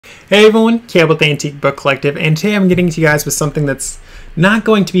Hey everyone, Cable with the Antique Book Collective, and today I'm getting to you guys with something that's not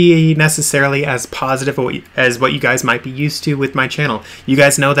going to be necessarily as positive as what you guys might be used to with my channel. You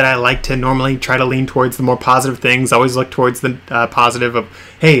guys know that I like to normally try to lean towards the more positive things, always look towards the positive of,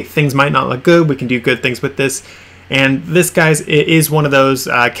 hey, things might not look good, we can do good things with this. And this, guys, it is one of those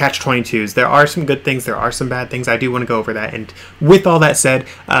catch-22s. There are some good things, there are some bad things. I do want to go over that. And with all that said,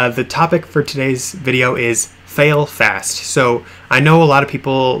 the topic for today's video is fail fast. So I know a lot of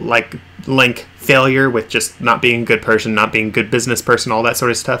people link failure with just not being a good person, not being a good business person, all that sort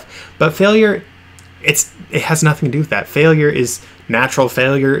of stuff. But failure, it has nothing to do with that. Failure is natural.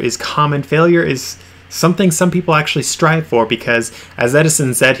 Failure is common. Failure is something some people actually strive for, because as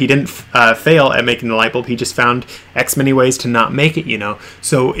Edison said, he didn't fail at making the light bulb, he just found X many ways to not make it, you know.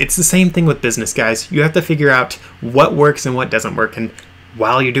 So it's the same thing with business, guys. You have to figure out what works and what doesn't work, and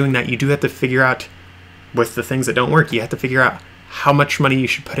while you're doing that, you do have to figure out, with the things that don't work, you have to figure out how much money you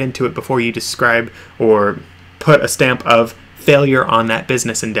should put into it before you describe or put a stamp of failure on that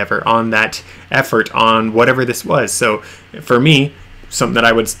business endeavor, on that effort, on whatever this was. So for me, something that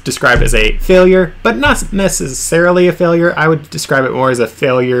I would describe as a failure, but not necessarily a failure. I would describe it more as a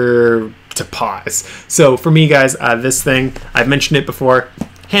failure to pause. So for me, guys, this thing, I've mentioned it before,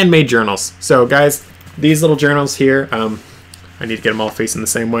 handmade journals. So guys, these little journals here, I need to get them all facing the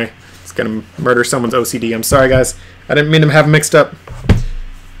same way. It's gonna murder someone's OCD. I'm sorry, guys. I didn't mean to have them mixed up.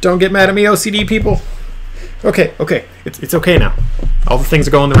 Don't get mad at me, OCD people. Okay, it's okay now. All the things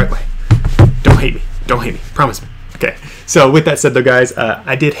are going the right way. Don't hate me. Don't hate me. Promise me. Okay, so with that said though, guys,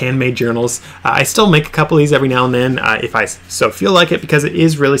 I did handmade journals. I still make a couple of these every now and then if I so feel like it, because it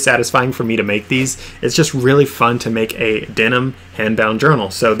is really satisfying for me to make these. It's just really fun to make a denim hand-bound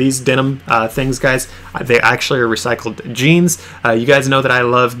journal. So these denim things, guys, they actually are recycled jeans. You guys know that I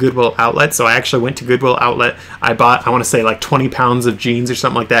love Goodwill Outlet, so I actually went to Goodwill Outlet. I bought, I want to say, like 20 pounds of jeans or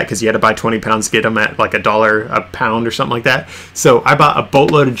something like that, because you had to buy 20 pounds to get them at like $1 a pound or something like that. So I bought a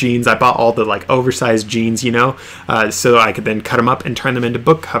boatload of jeans. I bought all the like oversized jeans, you know, so I could then cut them up and turn them into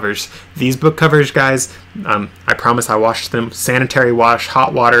book covers. These book covers, guys, I promise I washed them, sanitary wash,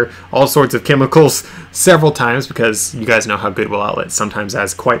 hot water, all sorts of chemicals several times, because you guys know how Goodwill Outlet sometimes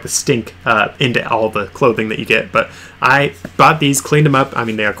has quite the stink into all the clothing that you get. But I bought these, cleaned them up. I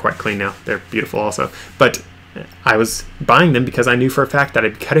mean, they are quite clean now. They're beautiful also. But I was buying them because I knew for a fact that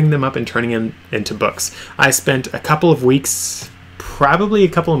I'd be cutting them up and turning them into books. I spent a couple of weeks, probably a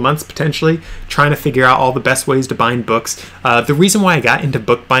couple of months potentially, trying to figure out all the best ways to bind books. The reason why I got into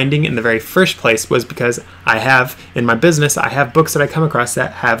book binding in the very first place was because I have, in my business, I have books that I come across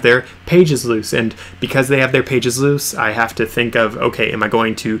that have their pages loose, and because they have their pages loose, I have to think of, okay, am I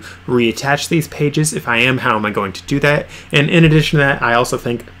going to reattach these pages? If I am, how am I going to do that? And in addition to that, I also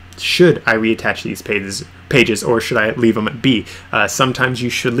think, should I reattach these pages, or should I leave them at B? Sometimes you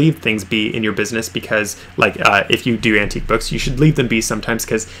should leave things B in your business, because if you do antique books, you should leave them B sometimes,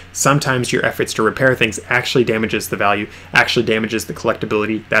 because sometimes your efforts to repair things actually damages the value, actually damages the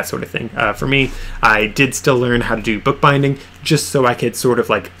collectability, that sort of thing. For me, I did still learn how to do bookbinding just so I could sort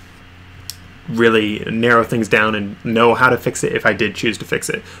of really narrow things down and know how to fix it if I did choose to fix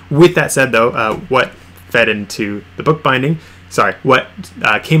it. With that said though, what fed into the bookbinding, what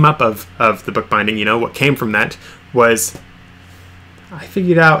came up of the bookbinding, you know, what came from that was I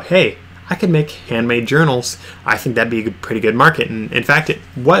figured out, hey, I could make handmade journals. I think that'd be a pretty good market. And in fact, it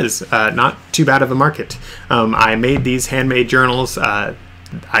was not too bad of a market. I made these handmade journals.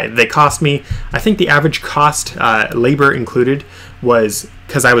 They cost me, I think the average cost, labor included, was,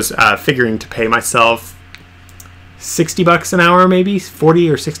 because I was figuring to pay myself $60 an hour, maybe 40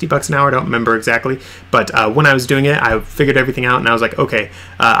 or $60 an hour, I don't remember exactly, but when I was doing it, I figured everything out, and I was like, okay,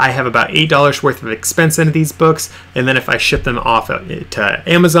 I have about $8 worth of expense into these books, and then if I ship them off to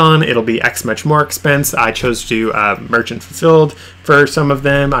Amazon, it'll be X much more expense. I chose to merchant fulfilled for some of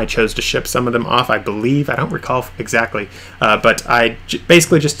them. I chose to ship some of them off, I believe. I don't recall exactly, but I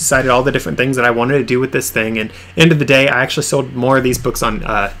basically just decided all the different things that I wanted to do with this thing, and end of the day, I actually sold more of these books on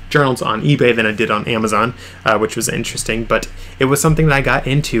journals on eBay than I did on Amazon, which was interesting, but it was something that I got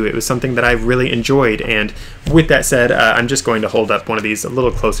into. It was something that I really enjoyed, and with that said, I'm just going to hold up one of these a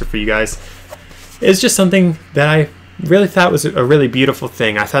little closer for you guys. It's just something that I really thought was a really beautiful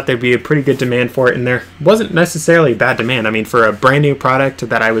thing. I thought there'd be a pretty good demand for it, and there wasn't necessarily a bad demand. I mean, for a brand new product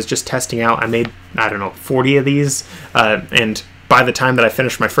that I was just testing out, I made, I don't know, 40 of these, and by the time that I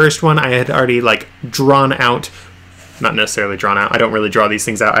finished my first one, I had already drawn out not necessarily drawn out. I don't really draw these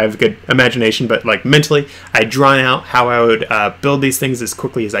things out. I have a good imagination, but like mentally, I drawn out how I would build these things as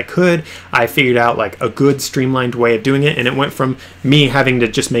quickly as I could. I figured out like a good streamlined way of doing it, and it went from me having to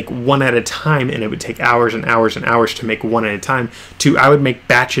just make one at a time, and it would take hours and hours and hours to make one at a time, to I would make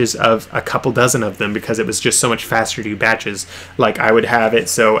batches of a couple dozen of them because it was just so much faster to do batches. Like I would have it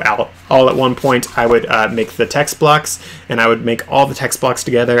so all at one point I would make the text blocks, and I would make all the text blocks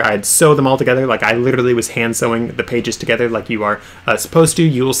together. I'd sew them all together. Like I literally was hand sewing the pages together like you are supposed to.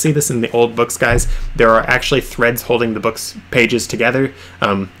 You will see this in the old books, guys. There are actually threads holding the books pages together.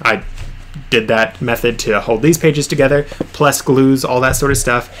 I did that method to hold these pages together, plus glues, all that sort of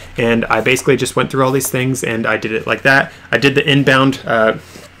stuff, and I basically just went through all these things and I did it like that. I did the inbound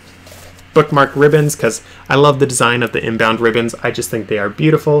bookmark ribbons because I love the design of the inbound ribbons. I just think they are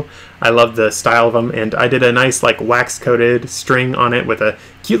beautiful. I love the style of them, and I did a nice like wax coated string on it with a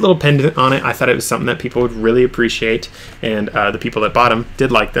cute little pendant on it. I thought it was something that people would really appreciate, and the people that bought them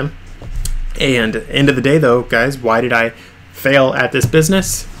did like them. And end of the day though, guys, why did I fail at this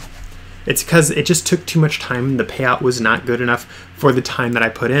business? It's because it just took too much time. The payout was not good enough for the time that I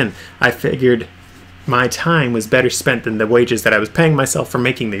put in. I figured my time was better spent than the wages that I was paying myself for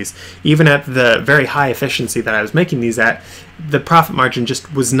making these. Even at the very high efficiency that I was making these at, the profit margin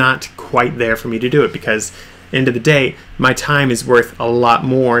just was not quite there for me to do it, because end of the day, my time is worth a lot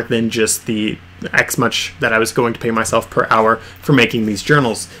more than just the X much that I was going to pay myself per hour for making these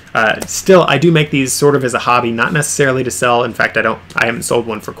journals. Still, I do make these sort of as a hobby, not necessarily to sell. In fact, I haven't sold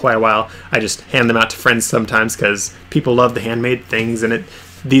one for quite a while. I just hand them out to friends sometimes because people love the handmade things, and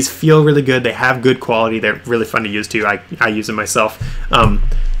these feel really good. They have good quality. They're really fun to use too. I use them myself.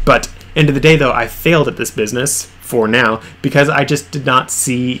 But end of the day though, I failed at this business for now because I just did not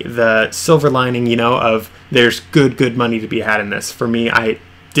see the silver lining, you know, of there's good money to be had in this. For me, I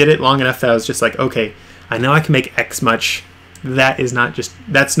did it long enough that I was just like, okay, I know I can make X much. That's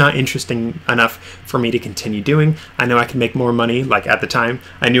not interesting enough for me to continue doing. I know I can make more money. Like at the time,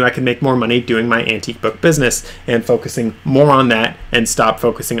 I knew I could make more money doing my antique book business and focusing more on that and stop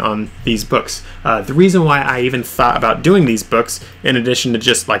focusing on these books. The reason why I even thought about doing these books, in addition to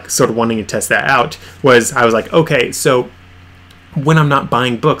just like sort of wanting to test that out, was I was like, okay, so when I'm not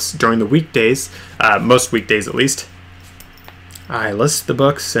buying books during the weekdays, most weekdays at least, I list the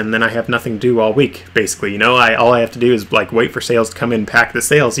books and then I have nothing to do all week, basically, you know. All I have to do is like wait for sales to come in, pack the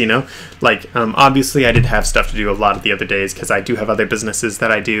sales, you know. Like obviously I did have stuff to do a lot of the other days because I do have other businesses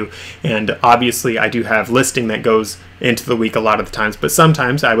that I do, and obviously I do have listing that goes into the week a lot of the times, but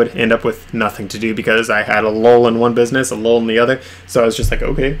sometimes I would end up with nothing to do because I had a lull in one business, a lull in the other. So I was just like,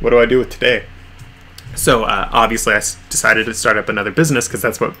 okay, what do I do with today? So obviously I decided to start up another business because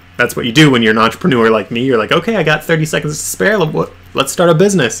that's what you do when you're an entrepreneur like me. You're like, okay, I got 30 seconds to spare. Let's start a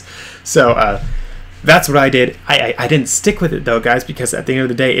business. So that's what I did. I didn't stick with it though, guys, because at the end of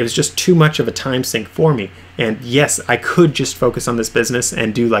the day, it was just too much of a time sink for me. And yes, I could just focus on this business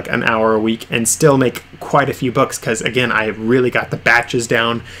and do like an hour a week and still make quite a few books because, again, I really got the batches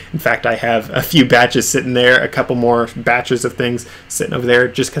down. In fact, I have a few batches sitting there, a couple more batches of things sitting over there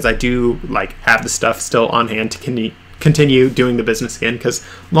just because I do like have the stuff still on hand to continue doing the business again, because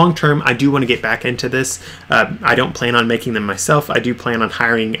long term I do want to get back into this. I don't plan on making them myself. I do plan on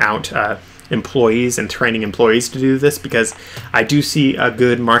hiring out employees and training employees to do this because I do see a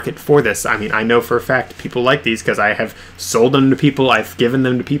good market for this. I mean, I know for a fact people like these because I have sold them to people, I've given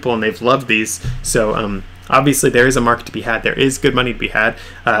them to people, and they've loved these. So obviously there is a market to be had. There is good money to be had.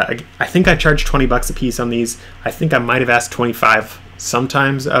 I think I charged 20 bucks a piece on these. I think I might have asked 25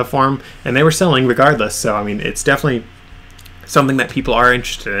 sometimes for them, and they were selling regardless. So I mean, it's definitely something that people are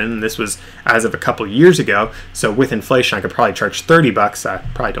interested in. And this was as of a couple years ago, so with inflation I could probably charge 30 bucks. I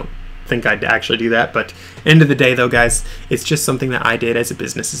probably don't think I'd actually do that, but end of the day though, guys, it's just something that I did as a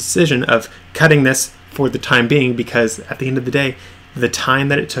business decision of cutting this for the time being, because at the end of the day, the time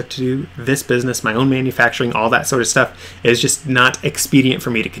that it took to do this business, my own manufacturing, all that sort of stuff, is just not expedient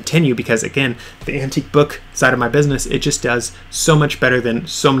for me to continue because, again, the antique book side of my business, it just does so much better than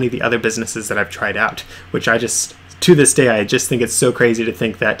so many of the other businesses that I've tried out, which I just, to this day, I just think it's so crazy to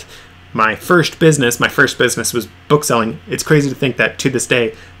think that my first business was book selling. It's crazy to think that to this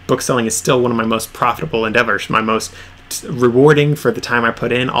day, book selling is still one of my most profitable endeavors, my most rewarding for the time I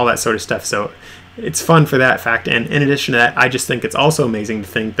put in, all that sort of stuff. So it's fun for that fact. And in addition to that, I just think it's also amazing to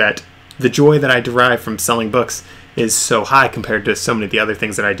think that the joy that I derive from selling books is so high compared to so many of the other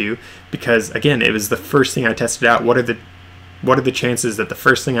things that I do. Because again, it was the first thing I tested out. What are the chances that the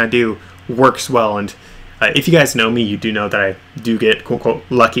first thing I do works well? And If you guys know me, you do know that I do get quote unquote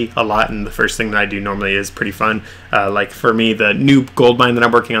lucky a lot, and the first thing that I do normally is pretty fun. Like for me, the new gold mine that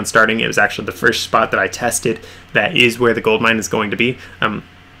I'm working on starting, it was actually the first spot that I tested that is where the gold mine is going to be.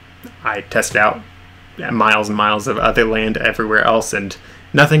 I tested out miles and miles of other land everywhere else, and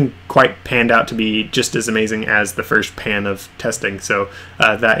nothing quite panned out to be just as amazing as the first pan of testing. So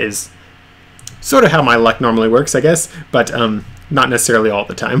that is sort of how my luck normally works, I guess, but not necessarily all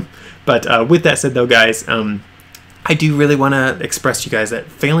the time. But with that said, though, guys, I do really want to express to you guys that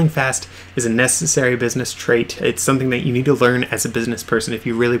failing fast is a necessary business trait. It's something that you need to learn as a business person if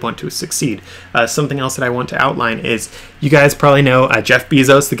you really want to succeed. Something else that I want to outline is, you guys probably know Jeff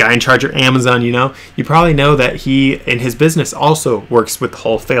Bezos, the guy in charge of Amazon, you probably know that he, in his business, also works with the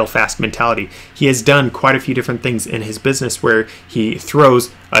whole fail fast mentality. He has done quite a few different things in his business where he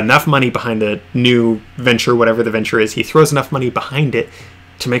throws enough money behind a new venture, whatever the venture is, he throws enough money behind it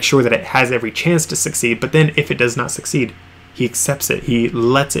to make sure that it has every chance to succeed. But then if it does not succeed, he accepts it. He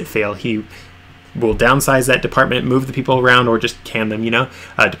lets it fail. He will downsize that department, move the people around, or just can them,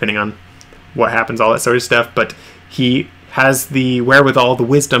 depending on what happens, all that sort of stuff. But he has the wherewithal, the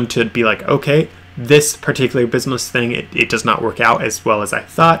wisdom to be like, okay, this particular business thing, it does not work out as well as I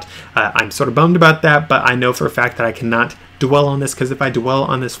thought. I'm sort of bummed about that, but I know for a fact that I cannot dwell on this, because if I dwell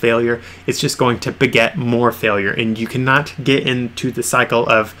on this failure, it's just going to beget more failure, and you cannot get into the cycle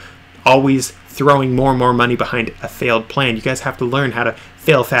of always throwing more and more money behind a failed plan. You guys have to learn how to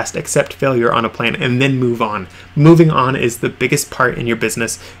fail fast, accept failure on a plan, and then move on. Moving on is the biggest part in your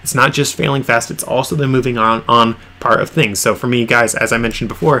business. It's not just failing fast, it's also the moving on part of things. So for me, guys, as I mentioned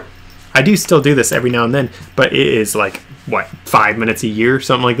before, I do still do this every now and then, but it is like, what, 5 minutes a year,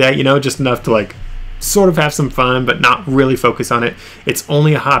 something like that, just enough to like sort of have some fun, but not really focus on it. It's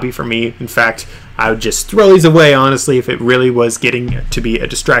only a hobby for me. In fact, I would just throw these away, honestly, if it really was getting to be a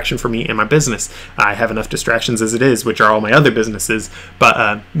distraction for me in my business. I have enough distractions as it is, which are all my other businesses.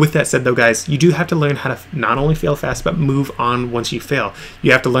 But with that said, though, guys, you do have to learn how to not only fail fast, but move on once you fail.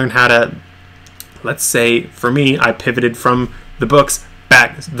 You have to learn how to, let's say, for me, I pivoted from the books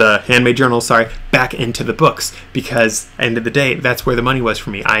the handmade journals, back into the books, because at the end of the day, that's where the money was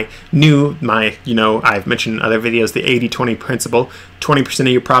for me. I knew my, I've mentioned in other videos, the 80-20 principle. 20% of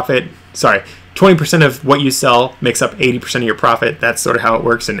your profit, 20% of what you sell makes up 80% of your profit. That's sort of how it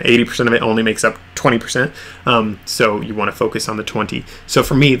works, and 80% of it only makes up 20%. So you want to focus on the 20. So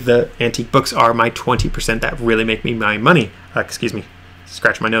for me, the antique books are my 20% that really make me my money. Excuse me,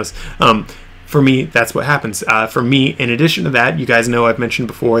 scratch my nose. For me, that's what happens. For me, in addition to that, you guys know I've mentioned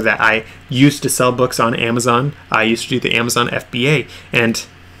before that I used to sell books on Amazon. I used to do the Amazon FBA. And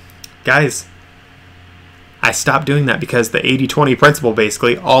guys, I stopped doing that because the 80-20 principle,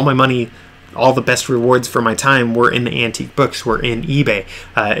 basically, all my money, all the best rewards for my time were in the antique books, were in eBay.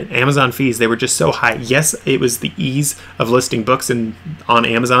 Amazon fees, they were just so high. Yes, it was the ease of listing books on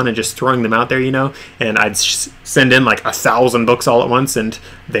Amazon and just throwing them out there, and I'd send in like 1,000 books all at once, and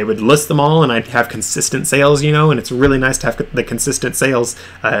they would list them all, and I'd have consistent sales, and it's really nice to have the consistent sales.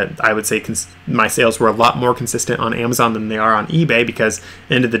 I would say my sales were a lot more consistent on Amazon than they are on eBay, because at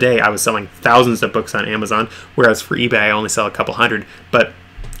the end of the day, I was selling thousands of books on Amazon, whereas for eBay, I only sell a couple hundred. But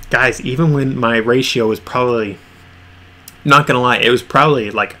guys, even when my ratio was probably, not gonna lie, it was probably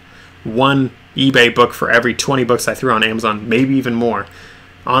like 1 eBay book for every 20 books I threw on Amazon, maybe even more.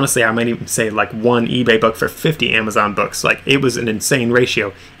 Honestly, I might even say like 1 eBay book for 50 Amazon books. Like, it was an insane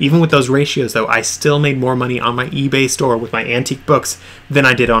ratio. Even with those ratios, though, I still made more money on my eBay store with my antique books than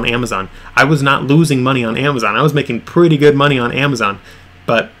I did on Amazon. I was not losing money on Amazon. I was making pretty good money on Amazon,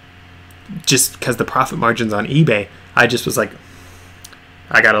 but just because the profit margins on eBay, I just was like,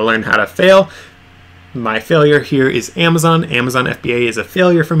 I got to learn how to fail. My failure here is Amazon. Amazon FBA is a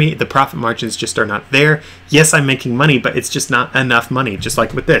failure for me. The profit margins just are not there. Yes, I'm making money, but it's just not enough money. Just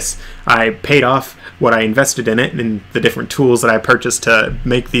like with this, I paid off what I invested in it and the different tools that I purchased to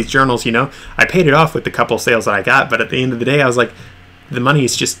make these journals, I paid it off with the couple sales that I got, but at the end of the day, I was like, the money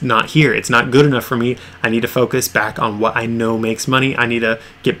is just not here. It's not good enough for me. I need to focus back on what I know makes money. I need to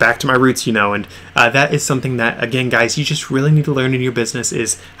get back to my roots, and that is something that, again, guys, you just really need to learn in your business,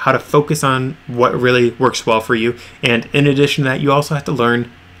 is how to focus on what really works well for you. And in addition to that, you also have to learn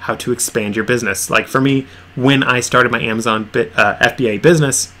how to expand your business. Like for me, when I started my Amazon FBA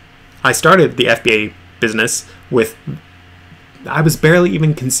business, I started the FBA business with, I was barely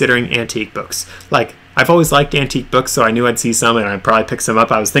even considering antique books. Like, I've always liked antique books, so I knew I'd see some and I'd probably pick some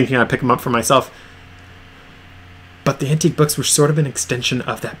up. I was thinking I'd pick them up for myself. But the antique books were sort of an extension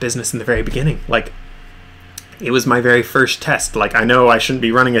of that business in the very beginning. Like, it was my very first test. Like, I know I shouldn't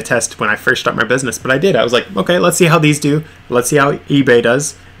be running a test when I first start my business, but I did. I was like, okay, let's see how these do. Let's see how eBay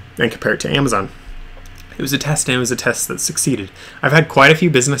does and compare it to Amazon. It was a test, and it was a test that succeeded. I've had quite a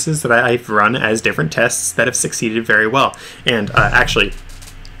few businesses that I've run as different tests that have succeeded very well. And actually,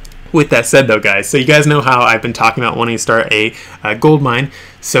 with that said though, guys, so you guys know how I've been talking about wanting to start a gold mine.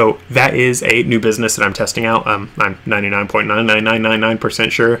 So that is a new business that I'm testing out. I'm 99.99999%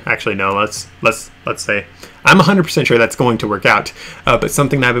 sure. Actually, no, let's say I'm 100% sure that's going to work out. But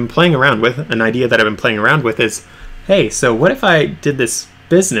something that I've been playing around with, an idea that I've been playing around with is, hey, so what if I did this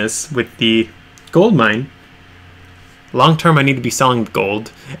business with the gold mine? Long term, I need to be selling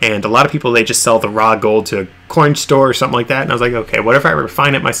gold, and a lot of people, they just sell the raw gold to a coin store or something like that. And I was like, okay, what if I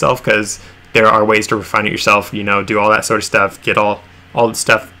refine it myself? Because there are ways to refine it yourself, you know, do all that sort of stuff, get all the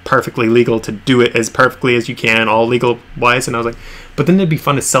stuff perfectly legal, to do it as perfectly as you can, all legal wise. And I was like, but then it'd be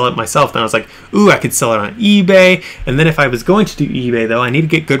fun to sell it myself. And I was like, ooh, I could sell it on eBay. And then if I was going to do eBay though, I need to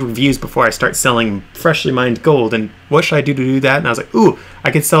get good reviews before I start selling freshly mined gold. And what should I do to do that? And I was like, ooh,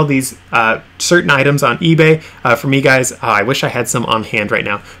 I could sell these certain items on eBay. For me, guys, I wish I had some on hand right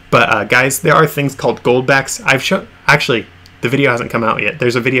now. But guys, there are things called gold backs. I've shown, actually, the video hasn't come out yet.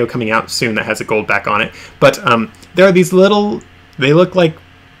 There's a video coming out soon that has a gold back on it. But there are these little, they look like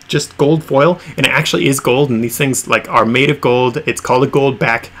just gold foil, and it actually is gold, and these things like are made of gold. It's called a gold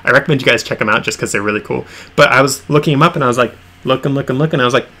back. I recommend you guys check them out just because they're really cool. But I was looking them up, and I was like, looking. I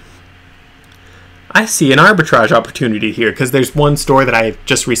was like, I see an arbitrage opportunity here, because there's one store that I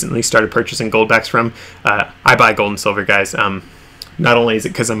just recently started purchasing gold backs from. I buy gold and silver, guys. Not only is it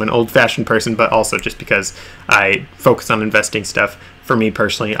because I'm an old-fashioned person, but also just because I focus on investing stuff. For me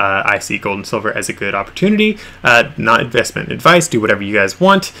personally, I see gold and silver as a good opportunity. Not investment advice. Do whatever you guys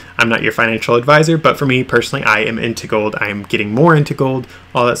want. I'm not your financial advisor, but for me personally, I am into gold. I am getting more into gold,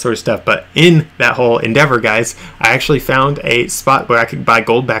 all that sort of stuff. But in that whole endeavor, guys, I actually found a spot where I could buy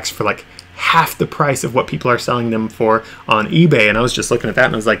gold backs for like half the price of what people are selling them for on eBay. And I was just looking at that,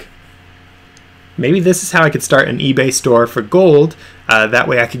 and I was like, maybe this is how I could start an eBay store for gold. That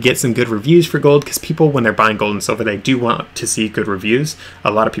way I could get some good reviews for gold, because people, when they're buying gold and silver, they do want to see good reviews.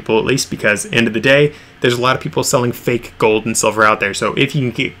 A lot of people, at least, because end of the day, there's a lot of people selling fake gold and silver out there. So if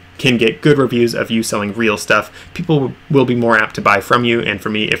you can get good reviews of you selling real stuff, people will be more apt to buy from you. And for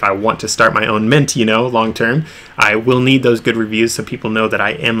me, if I want to start my own mint, you know, long term, I will need those good reviews so people know that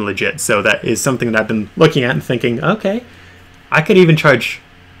I am legit. So that is something that I've been looking at and thinking, okay, I could even charge,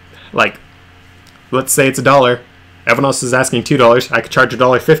 like, let's say it's $1. Everyone else is asking $2. I could charge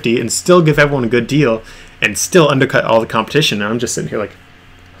 $1.50 and still give everyone a good deal and still undercut all the competition. And I'm just sitting here like,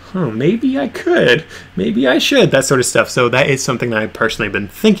 maybe I could, maybe I should, that sort of stuff. So that is something that I've personally been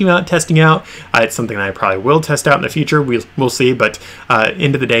thinking about testing out. It's something that I probably will test out in the future. We'll see. But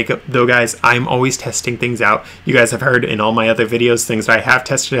end of the day, though, guys, I'm always testing things out. You guys have heard in all my other videos things that I have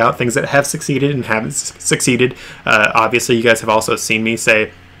tested out, things that have succeeded and haven't succeeded. Obviously, you guys have also seen me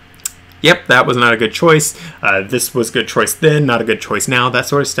say, yep, that was not a good choice. This was a good choice then, not a good choice now, that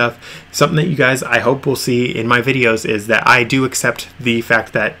sort of stuff. Something that you guys, I hope, will see in my videos is that I do accept the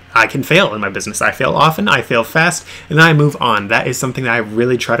fact that I can fail in my business. I fail often, I fail fast, and then I move on. That is something that I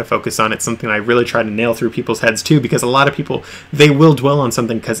really try to focus on. It's something I really try to nail through people's heads too, because a lot of people, they will dwell on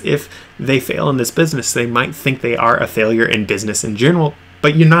something because if they fail in this business, they might think they are a failure in business in general,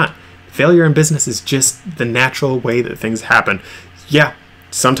 but you're not. Failure in business is just the natural way that things happen. Yeah.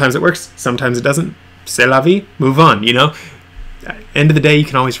 Sometimes it works, sometimes it doesn't. C'est la vie, move on, you know? End of the day, you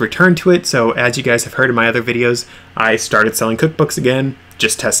can always return to it. So as you guys have heard in my other videos, I started selling cookbooks again,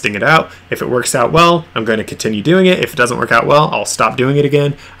 just testing it out. If it works out well, I'm going to continue doing it. If it doesn't work out well, I'll stop doing it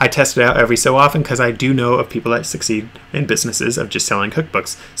again. I test it out every so often because I do know of people that succeed in businesses of just selling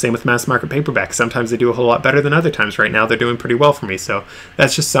cookbooks. Same with mass market paperbacks. Sometimes they do a whole lot better than other times. Right now, they're doing pretty well for me. So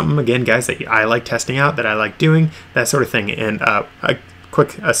that's just something, again, guys, that I like testing out, that I like doing, that sort of thing. And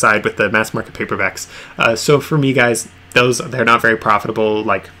quick aside with the mass market paperbacks. So for me, guys, they're not very profitable.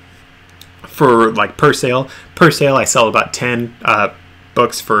 Like for like per sale, I sell about 10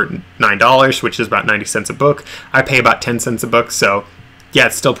 books for $9, which is about 90 cents a book. I pay about 10 cents a book. So yeah,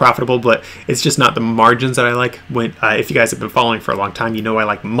 it's still profitable, but it's just not the margins that I like. When if you guys have been following for a long time, you know I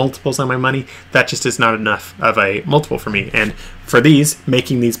like multiples on my money. That just is not enough of a multiple for me. And for these,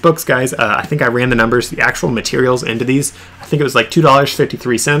 making these books, guys, I think I ran the numbers, the actual materials into these. I think it was like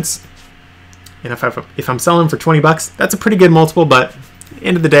 $2.53. And if I'm selling for 20 bucks, that's a pretty good multiple, but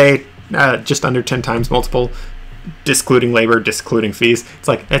end of the day, just under 10 times multiple, discluding labor, discluding fees. It's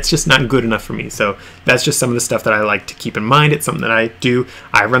like, that's just not good enough for me. So that's just some of the stuff that I like to keep in mind. It's something that I do.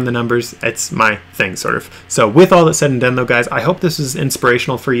 I run the numbers. It's my thing, sort of. So with all that said and done, though, guys, I hope this is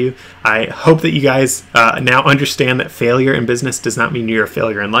inspirational for you. I hope that you guys now understand that failure in business does not mean you're a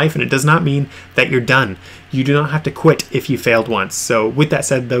failure in life, and it does not mean that you're done. You do not have to quit if you failed once. So with that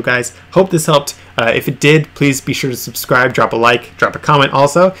said though, guys, hope this helped. If it did, please be sure to subscribe, drop a like, drop a comment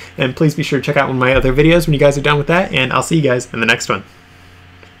also, and please be sure to check out one of my other videos when you guys are done with that, and I'll see you guys in the next one.